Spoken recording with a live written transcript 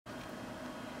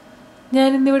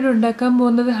ഞാനിന്നിവിടെ ഉണ്ടാക്കാൻ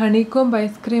പോകുന്നത് ഹണികോംബ്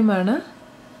ഐസ്ക്രീമാണ്.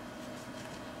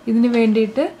 ഇതിന്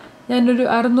വേണ്ടിയിട്ട് ഞാനൊരു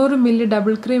 600 ml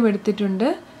ഡബിൾ ക്രീം എടുത്തിട്ടുണ്ട്.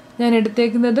 ഞാൻ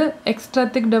എടുത്തേക്കുന്നത് എക്സ്ട്രാ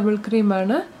തിക്ക് ഡബിൾ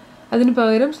ക്രീമാണ്. അതിന്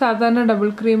പകരം സാധാരണ ഡബിൾ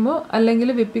ക്രീമോ അല്ലെങ്കിൽ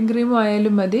വിപ്പിംഗ് ക്രീമോ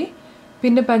ആയാലും മതി.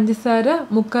 പിന്നെ പഞ്ചസാര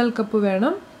 3/4 കപ്പ്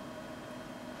വേണം.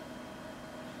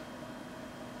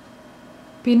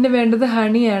 പിന്നെ വേണ്ടത്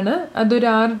ഹണിയാണ്. അതൊരു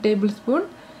 6 ടേബിൾ സ്പൂൺ.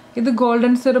 ഇത്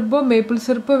ഗോൾഡൻ സിറപ്പോ മേപ്പിൾ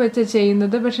സിറപ്പോ വെച്ച്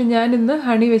ചെയ്യുന്നത്. പക്ഷെ ഞാൻ ഇന്ന്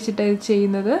ഹണി വെച്ചിട്ടാണ് ഇത്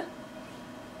ചെയ്യുന്നത്.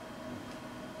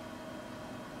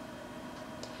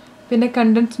 പിന്നെ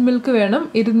കണ്ടൻസ് മിൽക്ക് വേണം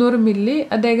 200 ml.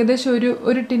 അത് ഏകദേശം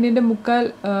ഒരു ടിന്നിൻ്റെ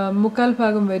മുക്കാൽ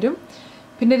ഭാഗം വരും.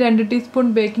 പിന്നെ 2 ടീസ്പൂൺ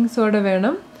ബേക്കിംഗ് സോഡ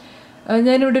വേണം.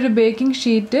 ഞാനിവിടെ ഒരു ബേക്കിംഗ്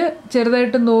ഷീറ്റ്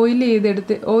ചെറുതായിട്ടൊന്ന്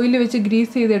ഓയിൽ വെച്ച്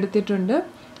ഗ്രീസ് ചെയ്തെടുത്തിട്ടുണ്ട്.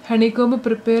 ഹണികോംബ്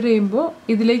പ്രിപ്പയർ ചെയ്യുമ്പോൾ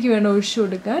ഇതിലേക്ക് വേണം ഒഴിച്ചു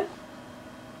കൊടുക്കാൻ.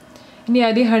 ഇനി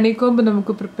ആദ്യം ഹണികോംബ്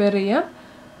നമുക്ക് പ്രിപ്പയർ ചെയ്യാം.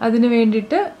 അതിന്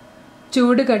വേണ്ടിയിട്ട്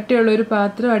ചൂട് കട്ടിയുള്ള ഒരു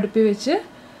പാത്രം അടുപ്പിൽ വെച്ച്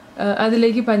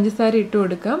അതിലേക്ക് പഞ്ചസാര ഇട്ട്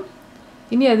കൊടുക്കാം.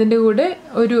 ഇനി അതിൻ്റെ കൂടെ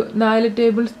ഒരു 4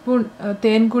 ടേബിൾ സ്പൂൺ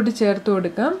തേൻ കൂടി ചേർത്ത്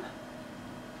കൊടുക്കാം.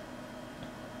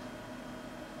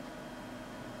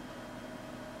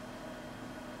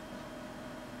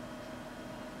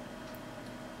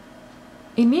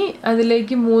 ഇനി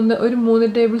അതിലേക്ക്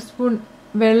 3 ടേബിൾ സ്പൂൺ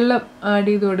വെള്ളം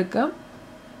ആഡ് ചെയ്ത് കൊടുക്കാം.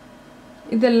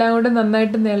 ഇതെല്ലാം കൂടെ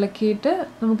നന്നായിട്ട് ഇളക്കിയിട്ട്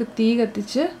നമുക്ക് തീ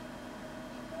കത്തിച്ച്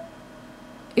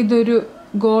ഇതൊരു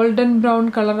ഗോൾഡൻ ബ്രൗൺ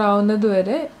കളർ ആവുന്നത്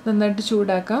വരെ നന്നായിട്ട്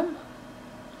ചൂടാക്കാം.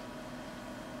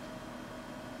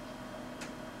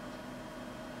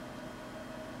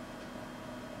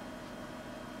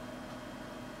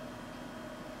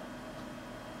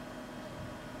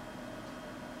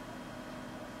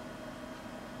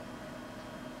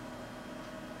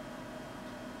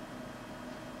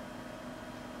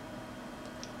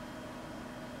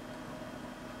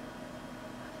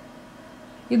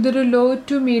 ഇതൊരു ലോ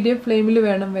ടു മീഡിയം ഫ്ലെയിമിൽ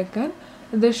വേണം വെക്കാൻ.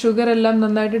 ഇത് ഷുഗർ എല്ലാം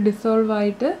നന്നായിട്ട് ഡിസോൾവ്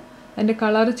ആയിട്ട് അതിൻ്റെ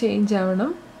കളർ ചേഞ്ച് ആവണം.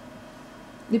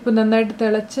 ഇപ്പോൾ നന്നായിട്ട്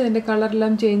തിളച്ച് അതിൻ്റെ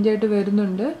കളറെല്ലാം ചേഞ്ച് ആയിട്ട്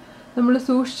വരുന്നുണ്ട്. നമ്മൾ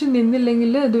സൂക്ഷിച്ച്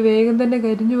നിന്നില്ലെങ്കിൽ അത് വേഗം തന്നെ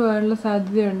കരിഞ്ഞു പോകാനുള്ള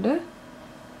സാധ്യതയുണ്ട്.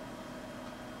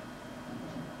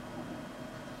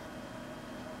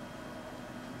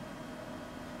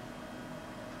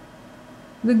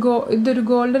 ഇതൊരു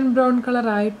ഗോൾഡൻ ബ്രൗൺ കളർ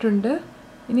ആയിട്ടുണ്ട്.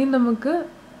 ഇനി നമുക്ക്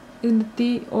ഇതിൻ്റെ തീ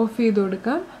ഓഫ് ചെയ്ത്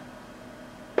കൊടുക്കാം.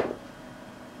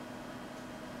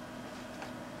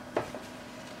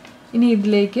 ഇനി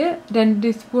ഇതിലേക്ക്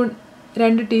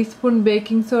 2 ടീസ്പൂൺ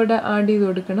ബേക്കിംഗ് സോഡ ആഡ് ചെയ്ത്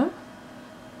കൊടുക്കണം.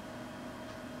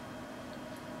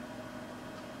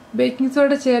 ബേക്കിംഗ്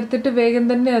സോഡ ചേർത്തിട്ട് വേഗം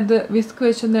തന്നെ അത് വിസ്ക്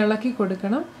വെച്ചൊന്ന് ഇളക്കി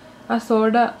കൊടുക്കണം. ആ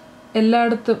സോഡ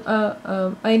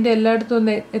അതിൻ്റെ എല്ലായിടത്തും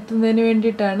ഒന്ന് എത്തുന്നതിന്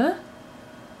വേണ്ടിയിട്ടാണ്.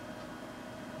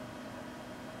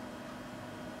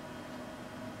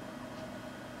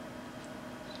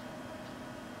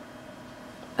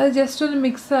 അത് ജസ്റ്റ് ഒന്ന്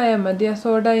മിക്സ് ആയാൽ മതി. ആ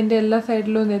സോഡ അതിൻ്റെ എല്ലാ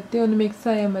സൈഡിലും ഒന്ന് എത്തി ഒന്ന് മിക്സ്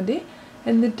ആയാൽ മതി.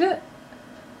 എന്നിട്ട്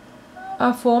ആ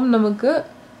ഫോം നമുക്ക്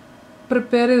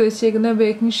പ്രിപ്പയർ ചെയ്ത് വെച്ചേക്കുന്ന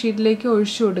ബേക്കിംഗ് ഷീറ്റിലേക്ക്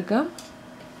ഒഴിച്ചു കൊടുക്കാം.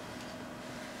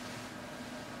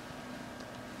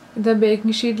 ഇത്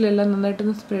ബേക്കിംഗ് ഷീറ്റിലെല്ലാം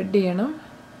നന്നായിട്ടൊന്ന് സ്പ്രെഡ് ചെയ്യണം.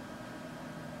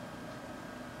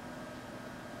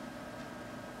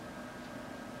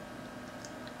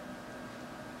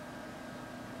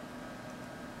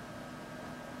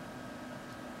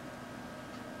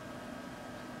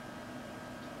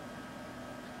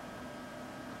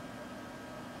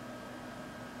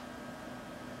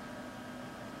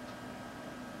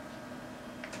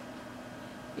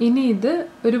 ഇനി ഇത്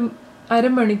ഒരു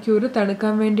അരമണിക്കൂർ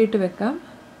തണുക്കാൻ വേണ്ടിയിട്ട് വെക്കാം.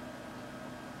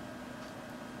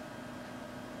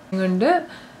 കൊണ്ട്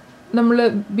നമ്മൾ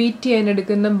ബീറ്റ് ചെയ്യാൻ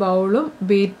എടുക്കുന്ന ബൗളും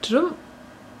ബീറ്ററും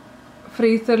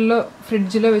ഫ്രീസറിലോ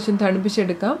ഫ്രിഡ്ജിലോ വെച്ചും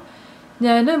തണുപ്പിച്ചെടുക്കാം.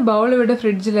 ഞാൻ ബൗൾ ഇവിടെ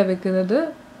ഫ്രിഡ്ജിലാണ് വെക്കുന്നത്.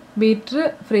 ബീറ്റർ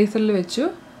ഫ്രീസറിൽ വെച്ചു.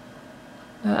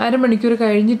 അരമണിക്കൂർ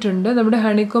കഴിഞ്ഞിട്ടുണ്ട്. നമ്മുടെ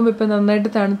ഹണികോംബ് ഇപ്പോൾ നന്നായിട്ട്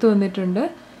തണുത്ത് വന്നിട്ടുണ്ട്.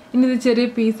 ഇനി ഇത് ചെറിയ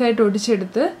പീസായിട്ട്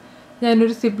ഒടിച്ചെടുത്ത്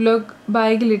ഞാനൊരു സിപ്ലോക്ക്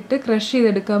ബാഗിലിട്ട് ക്രഷ്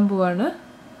ചെയ്തെടുക്കാൻ പോവാണ്.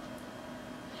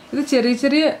 ഇത് ചെറിയ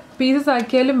ചെറിയ പീസസ്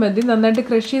ആക്കിയാലും മതി. നന്നായിട്ട്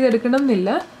ക്രഷ് ചെയ്തെടുക്കണം എന്നില്ല.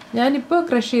 ഞാനിപ്പോൾ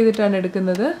ക്രഷ് ചെയ്തിട്ടാണ്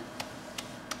എടുക്കുന്നത്.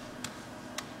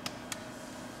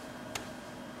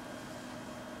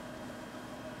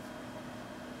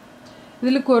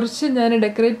 ഇതിൽ കുറച്ച് ഞാൻ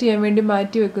ഡെക്കറേറ്റ് ചെയ്യാൻ വേണ്ടി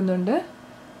മാറ്റി വെക്കുന്നുണ്ട്.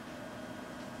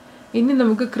 ഇനി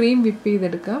നമുക്ക് ക്രീം വിപ്പ്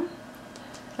ചെയ്തെടുക്കാം.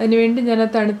 അതിനുവേണ്ടി ഞാൻ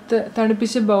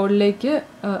തണുപ്പിച്ച ബൗളിലേക്ക്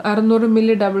 600 ml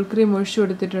ഡബിൾ ക്രീം ഒഴിച്ചു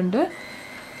കൊടുത്തിട്ടുണ്ട്.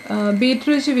 ബീറ്റർ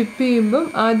വെച്ച് വിപ്പ് ചെയ്യുമ്പം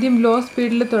ആദ്യം ലോ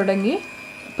സ്പീഡിൽ തുടങ്ങി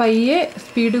പയ്യെ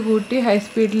സ്പീഡ് കൂട്ടി ഹൈ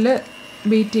സ്പീഡിൽ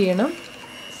ബീറ്റ് ചെയ്യണം.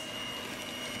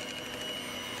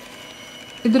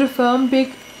 ഇതൊരു ഫേം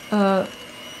ബേക്ക്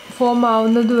ഫോം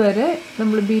ആവുന്നത് വരെ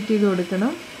നമ്മൾ ബീറ്റ് ചെയ്ത്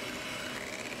കൊടുക്കണം.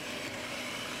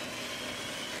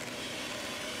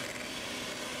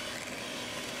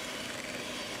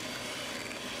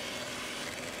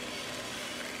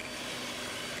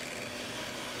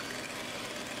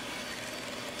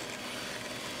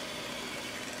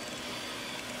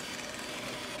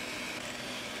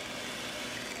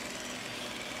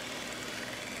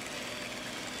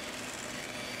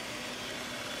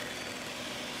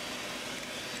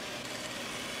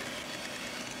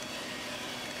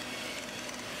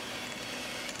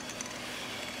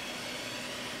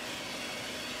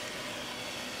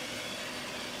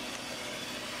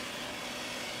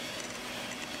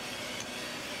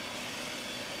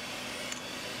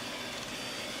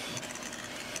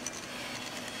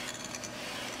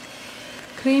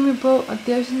 ക്രീം ഇപ്പോൾ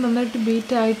അത്യാവശ്യം നന്നായിട്ട്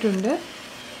ബീറ്റ് ആയിട്ടുണ്ട്.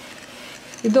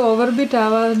 ഇത് ഓവർ ബീറ്റ്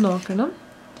ആവാതെ നോക്കണം.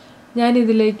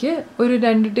 ഞാനിതിലേക്ക് ഒരു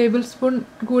 2 ടേബിൾ സ്പൂൺ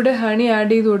കൂടെ ഹണി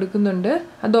ആഡ് ചെയ്ത് കൊടുക്കുന്നുണ്ട്.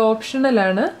 അത്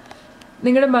ഓപ്ഷണലാണ്,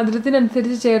 നിങ്ങളുടെ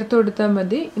മധുരത്തിനനുസരിച്ച് ചേർത്ത് കൊടുത്താൽ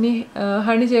മതി. ഇനി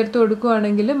ഹണി ചേർത്ത്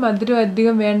കൊടുക്കുകയാണെങ്കിൽ മധുരം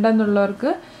അധികം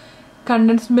വേണ്ടെന്നുള്ളവർക്ക്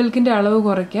കണ്ടൻസ്ഡ് മിൽക്കിൻ്റെ അളവ്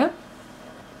കുറയ്ക്കാം.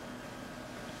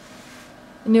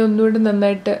 ഇനി ഒന്നുകൂടി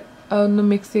നന്നായിട്ട് ഒന്ന്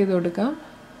മിക്സ് ചെയ്ത് കൊടുക്കാം.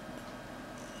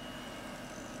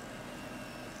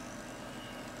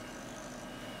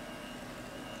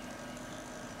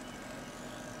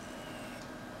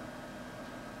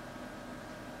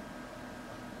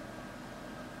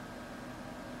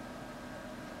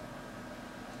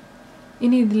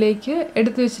 ഇനി ഇതിലേക്ക്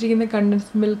എടുത്തു വെച്ചിരിക്കുന്ന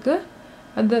കണ്ടൻസ്ഡ് മിൽക്ക്,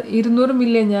 അത് 200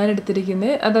 ml ഞാൻ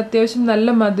എടുത്തിരിക്കുന്നത്. അത് അത്യാവശ്യം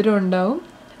നല്ല മധുരം ഉണ്ടാവും.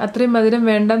 അത്രയും മധുരം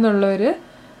വേണ്ടെന്നുള്ളവർ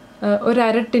ഒരു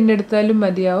 1/2 ടിൻ എടുത്താലും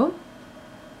മതിയാവും.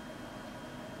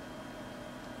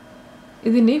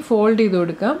 ഇതിനി ഫോൾഡ് ചെയ്ത്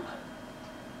കൊടുക്കാം.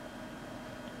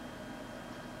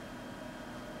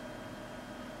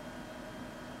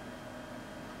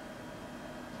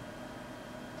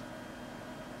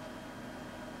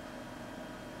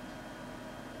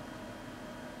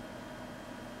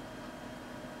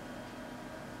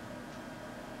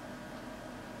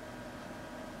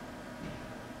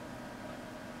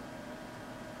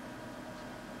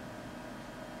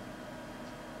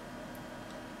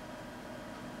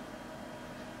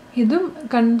 ഇതും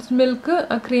കണ്ടൻസ്ഡ് മിൽക്ക്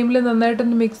ആ ക്രീമിൽ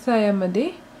നന്നായിട്ടൊന്ന് മിക്സ് ആയാൽ മതി.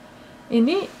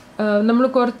 ഇനി നമ്മൾ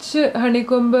കുറച്ച്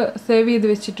ഹണിക്കോമ്പ് സേവ് ചെയ്ത്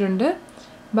വെച്ചിട്ടുണ്ട്.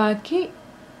 ബാക്കി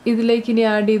ഇതിലേക്ക് ഇനി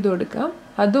ആഡ് ചെയ്ത് കൊടുക്കാം.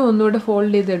 അതും ഒന്നുകൂടെ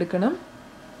ഫോൾഡ് ചെയ്തെടുക്കണം.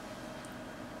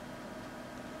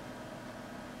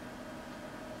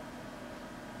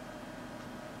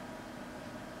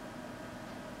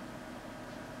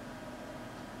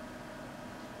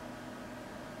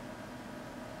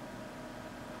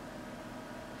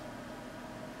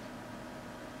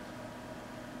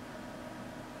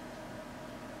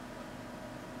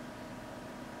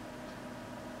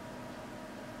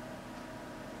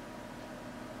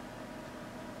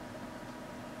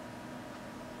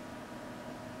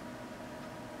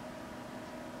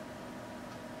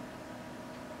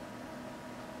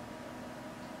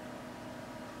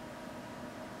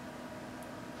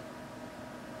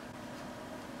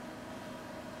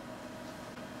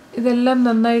 ഇതെല്ലാം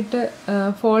നന്നായിട്ട്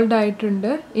ഫോൾഡ്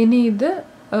ആയിട്ടുണ്ട്. ഇനി ഇത്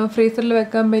ഫ്രീസറിൽ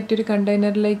വെക്കാൻ പറ്റിയൊരു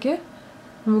കണ്ടെയ്നറിലേക്ക്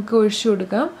നമുക്ക് ഒഴിച്ചു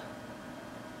കൊടുക്കാം.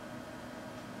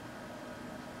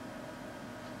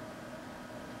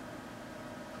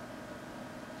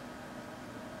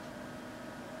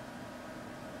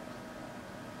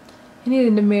 ഇനി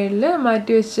ഇതിൻ്റെ മുകളിൽ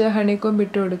മാറ്റി വെച്ച ഹണിക്കോമ്പ്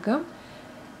ഇട്ട് കൊടുക്കാം.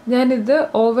 ഞാനിത്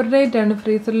ഓവർനൈറ്റാണ്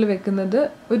ഫ്രീസറിൽ വെക്കുന്നത്.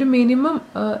 ഒരു മിനിമം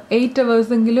 8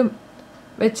 hours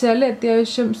വെച്ചാൽ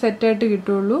അത്യാവശ്യം സെറ്റായിട്ട്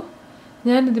കിട്ടുള്ളൂ.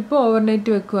 ഞാനിതിപ്പോൾ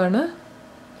ഓവർനൈറ്റ് വെക്കുവാണ്.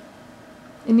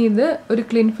 ഇനി ഇത് ഒരു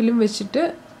ക്ലിംഗ് വെച്ചിട്ട്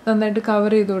നന്നായിട്ട്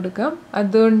കവർ ചെയ്ത് കൊടുക്കാം.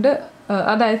 അതുകൊണ്ട്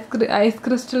അത് ഐസ്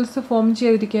ക്രിസ്റ്റൽസ് ഫോം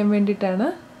ചെയ്തിരിക്കാൻ വേണ്ടിയിട്ടാണ്.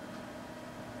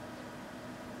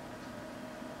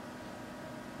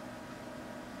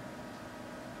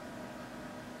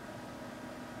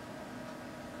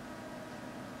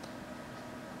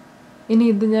 ഇനി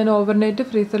ഇത് ഞാൻ ഓവർനൈറ്റ്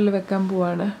ഫ്രീസറിൽ വെക്കാൻ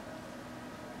പോവാണ്.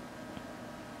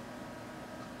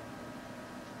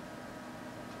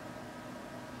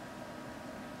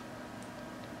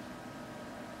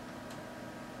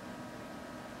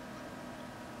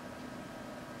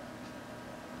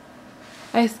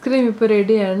 ഐസ്ക്രീം ഇപ്പോൾ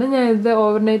റെഡിയാണ്. ഞാനിത്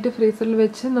ഓവർനൈറ്റ് ഫ്രീസറിൽ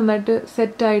വെച്ച് നന്നായിട്ട്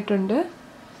സെറ്റായിട്ടുണ്ട്.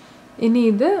 ഇനി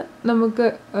ഇത് നമുക്ക്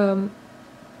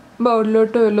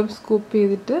ബൗളിലോട്ട് വല്ലതും സ്കൂപ്പ്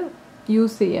ചെയ്തിട്ട്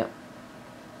യൂസ് ചെയ്യാം.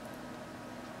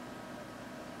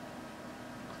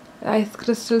 ഐസ്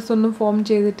ക്രിസ്റ്റൽസ് ഒന്നും ഫോം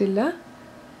ചെയ്തിട്ടില്ല.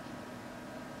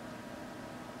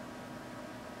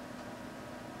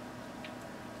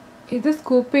 ഇത്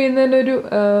സ്കൂപ്പ് ചെയ്യുന്നതിനൊരു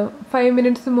 5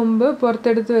 minutes മുമ്പ്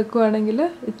പുറത്തെടുത്ത് വെക്കുകയാണെങ്കിൽ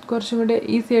കുറച്ചും കൂടെ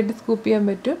ഈസി ആയിട്ട് സ്കൂപ്പ് ചെയ്യാൻ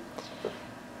പറ്റും.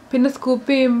 പിന്നെ സ്കൂപ്പ്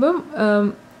ചെയ്യുമ്പം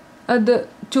അത്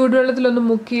ചൂടുവെള്ളത്തിലൊന്ന്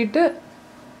മുക്കിയിട്ട്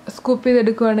സ്കൂപ്പ്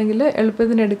ചെയ്തെടുക്കുകയാണെങ്കിൽ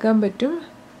എളുപ്പത്തിന് എടുക്കാൻ പറ്റും.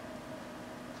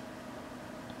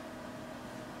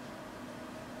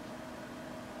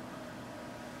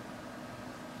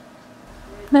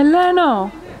 നല്ലതാണോ?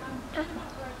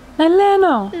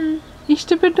 നല്ലതാണോ?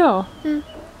 ഇഷ്ടപ്പെട്ടോ?